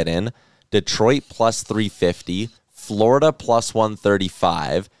 105 to get in. Detroit plus 350. Florida plus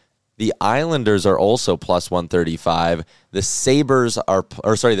 135. The Islanders are also plus 135. The Senators are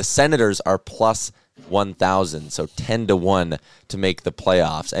plus 1,000, so 10-1 to make the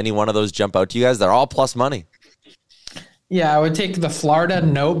playoffs. Any one of those jump out to you guys? They're all plus money. Yeah, I would take the Florida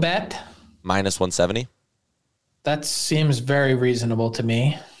no bet. Minus 170. That seems very reasonable to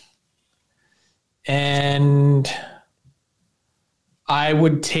me. And I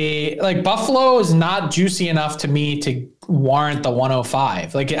would take, Buffalo is not juicy enough to me to warrant the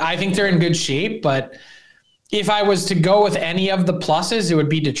 105. I think they're in good shape, but if I was to go with any of the pluses, it would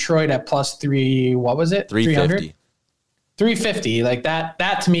be Detroit at plus 350. 350.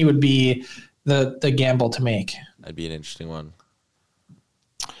 That to me would be the gamble to make. That'd be an interesting one.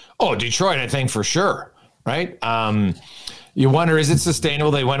 Oh, Detroit, I think for sure. Right. You wonder, is it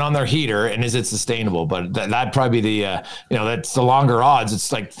sustainable? They went on their heater, and is it sustainable? But that'd probably be the, that's the longer odds.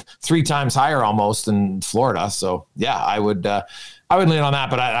 It's like 3 times higher almost than Florida. So yeah, I would lean on that,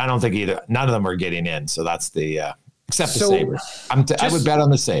 but I don't think either. None of them are getting in. So that's the, except the Sabres. I would bet on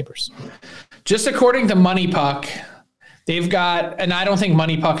the Sabres. Just according to Money Puck, they've got, and I don't think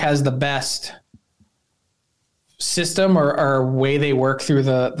Money Puck has the best system or way they work through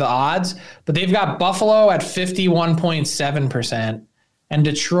the odds, but they've got Buffalo at 51.7% and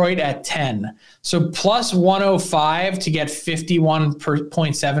Detroit at 10. So plus 105 to get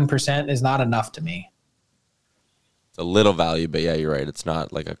 51.7% is not enough to me. It's a little value, but yeah, you're right. It's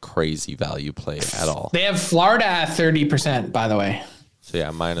not like a crazy value play at all. They have Florida at 30%, by the way. So yeah,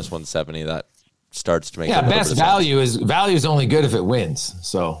 minus 170. That starts to make best value is only good if it wins.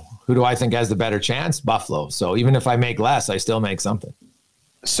 So who do I think has the better chance? Buffalo. So even if I make less, I still make something.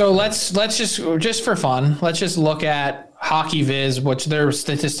 So let's just for fun, let's just look at Hockey Viz, which their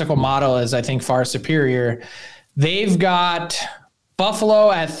statistical model is, I think, far superior. They've got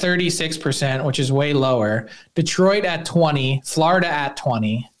Buffalo at 36%, which is way lower. Detroit at 20, Florida at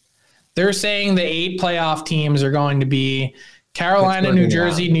 20. They're saying the 8 playoff teams are going to be Carolina, New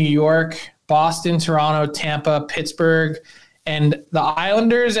Jersey, New York, Boston, Toronto, Tampa, Pittsburgh, And the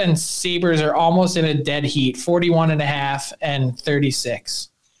Islanders and Sabres are almost in a dead heat, 41.5 and 36.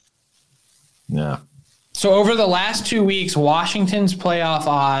 Yeah. So over the last 2 weeks, Washington's playoff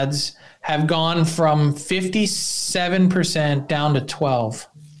odds have gone from 57% down to 12.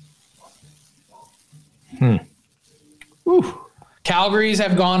 Whew. Calgary's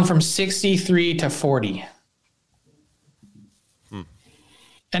have gone from 63 to 40.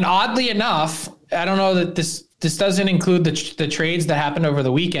 And oddly enough, I don't know that this doesn't include the trades that happened over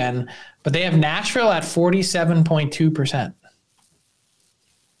the weekend, but they have Nashville at 47.2%.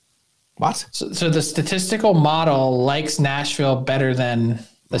 What? So the statistical model likes Nashville better than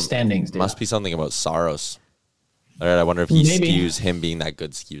the standings. Must be something about Saros. All right, I wonder if he Maybe. skews, him being that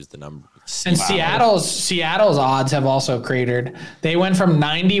good skews the number. And Seattle's odds have also cratered. They went from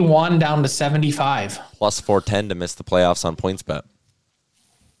 91 down to 75. Plus 410 to miss the playoffs on PointsBet.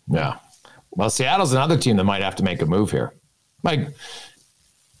 Yeah. Well, Seattle's another team that might have to make a move here. Like,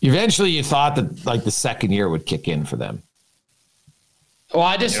 eventually you thought that like the second year would kick in for them. Well,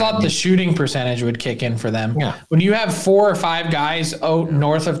 I just thought the shooting percentage would kick in for them. Yeah. When you have 4 or 5 guys out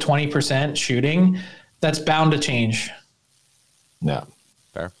north of 20% shooting, that's bound to change. Yeah.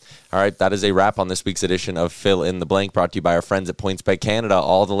 Fair. All right, that is a wrap on this week's edition of Fill in the Blank, brought to you by our friends at PointsBet Canada.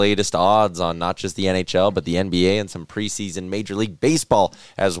 All the latest odds on not just the NHL, but the NBA and some preseason Major League Baseball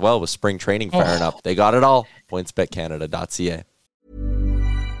as well, with spring training firing up. They got it all. PointsBetCanada.ca.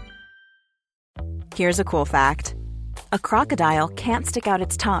 Here's a cool fact. A crocodile can't stick out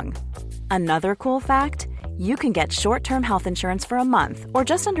its tongue. Another cool fact, you can get short-term health insurance for a month or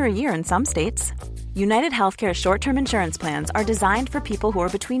just under a year in some states. United Healthcare short-term insurance plans are designed for people who are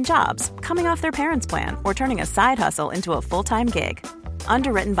between jobs, coming off their parents' plan, or turning a side hustle into a full-time gig.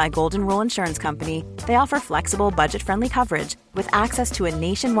 Underwritten by Golden Rule Insurance Company, they offer flexible, budget-friendly coverage with access to a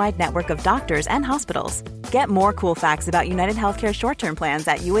nationwide network of doctors and hospitals. Get more cool facts about United Healthcare short-term plans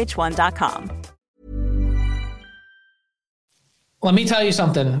at uh1.com. Let me tell you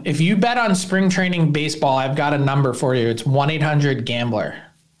something. If you bet on spring training baseball, I've got a number for you. It's 1-800-GAMBLER.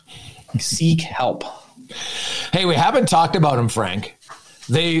 Seek help. Hey, we haven't talked about them, Frank.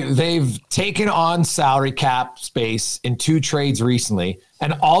 They've taken on salary cap space in 2 trades recently,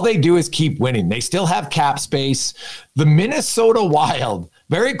 and all they do is keep winning. They still have cap space. The Minnesota Wild,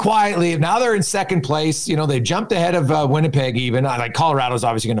 very quietly, now they're in second place. You know, they jumped ahead of Winnipeg even. Like, Colorado's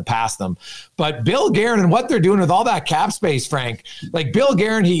obviously going to pass them. But Bill Guerin and what they're doing with all that cap space, Frank, like Bill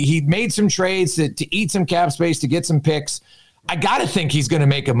Guerin, he made some trades to eat some cap space, to get some picks. I got to think he's going to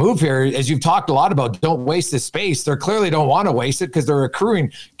make a move here. As you've talked a lot about, don't waste this space. They clearly don't want to waste it because they're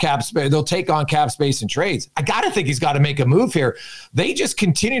accruing cap space. They'll take on cap space and trades. I got to think he's got to make a move here. They just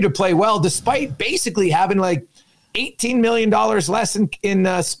continue to play well, despite basically having like $18 million less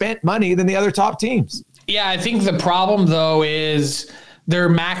in spent money than the other top teams. Yeah, I think the problem, though, is they're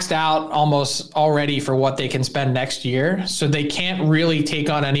maxed out almost already for what they can spend next year. So they can't really take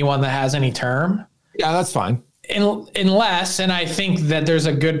on anyone that has any term. Yeah, that's fine. Unless, and I think that there's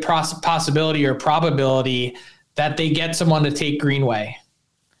a good possibility or probability that they get someone to take Greenway.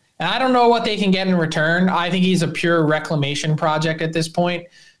 And I don't know what they can get in return. I think he's a pure reclamation project at this point.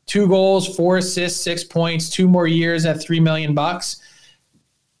 2 goals, 4 assists, 6 points, 2 more years at $3 million.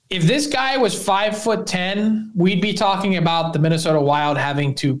 If this guy was 5'10", we'd be talking about the Minnesota Wild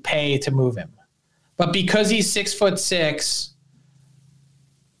having to pay to move him. But because he's 6'6",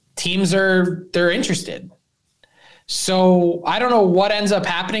 teams they're interested. So I don't know what ends up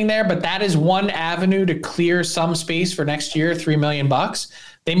happening there, but that is one avenue to clear some space for next year, $3 million.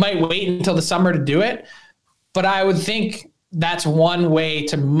 They might wait until the summer to do it, but I would think that's one way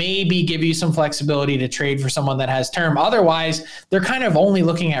to maybe give you some flexibility to trade for someone that has term. Otherwise, they're kind of only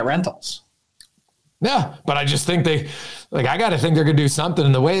looking at rentals. Yeah, but I just think I got to think they're going to do something.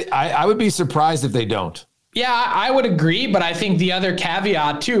 And the way I would be surprised if they don't. Yeah, I would agree, but I think the other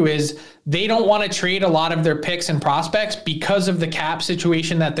caveat too is they don't want to trade a lot of their picks and prospects because of the cap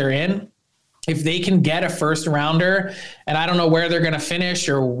situation that they're in. If they can get a first rounder, and I don't know where they're going to finish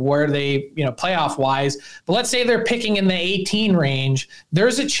or where they, playoff wise, but let's say they're picking in the 18 range,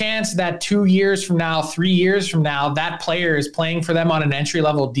 there's a chance that 2 years from now, 3 years from now, that player is playing for them on an entry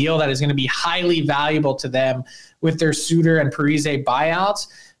level deal that is going to be highly valuable to them with their Suter and Parise buyouts,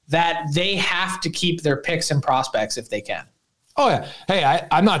 that they have to keep their picks and prospects if they can. Oh, yeah. Hey,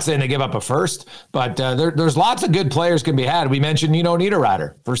 I'm not saying they give up a first, but there's lots of good players can be had. We mentioned,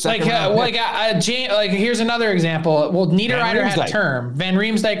 Niederreiter for second round. Here's another example. Well, Niederreiter had term. Van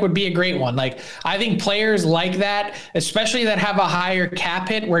Riemsdyk would be a great one. I think players like that, especially that have a higher cap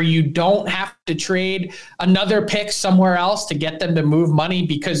hit where you don't have to trade another pick somewhere else to get them to move money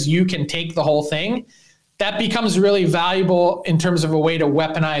because you can take the whole thing. that becomes really valuable in terms of a way to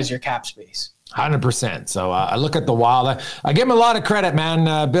weaponize your cap space. 100%. So I look at the Wild. I give him a lot of credit,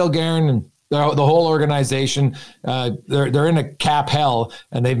 man. Bill Guerin and the whole organization, they're in a cap hell,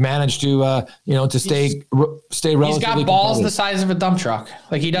 and they've managed to to stay relatively. He's got balls the size of a dump truck,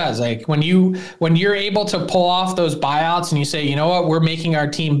 like he does. Like when you're able to pull off those buyouts, and you say, you know what, we're making our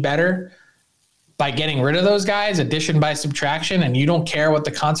team better by getting rid of those guys, addition by subtraction, and you don't care what the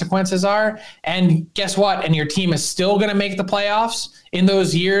consequences are. And guess what? And your team is still going to make the playoffs in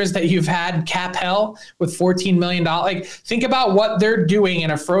those years that you've had cap hell with $14 million. Like, think about what they're doing in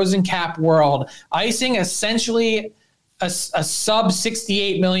a frozen cap world, icing essentially a sub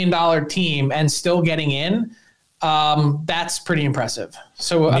 $68 million team and still getting in. That's pretty impressive.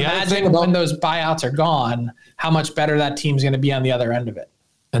 So imagine when those buyouts are gone, how much better that team's going to be on the other end of it.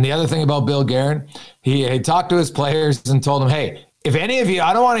 And the other thing about Bill Guerin, he talked to his players and told them, hey, if any of you,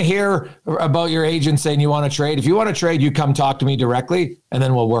 I don't want to hear about your agent saying you want to trade. If you want to trade, you come talk to me directly, and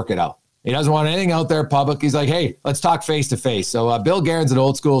then we'll work it out. He doesn't want anything out there public. He's like, hey, let's talk face to face. So Bill Guerin's an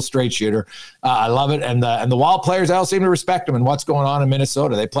old school straight shooter. I love it. And the Wild players, I all seem to respect him and what's going on in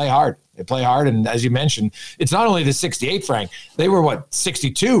Minnesota. They play hard. And as you mentioned, it's not only the 68, Frank. They were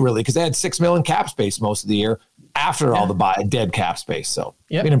 62 really, because they had $6 million cap space most of the year after all the dead cap space. So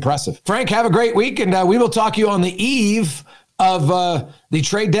been impressive. Frank, have a great week, and we will talk to you on the eve of the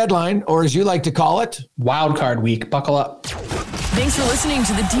trade deadline, or as you like to call it, wild card week. Buckle up. Thanks for listening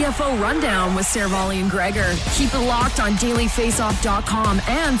to the DFO Rundown with Saravalli and Gregor. Keep it locked on dailyfaceoff.com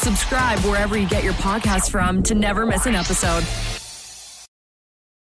and subscribe wherever you get your podcasts from to never miss an episode.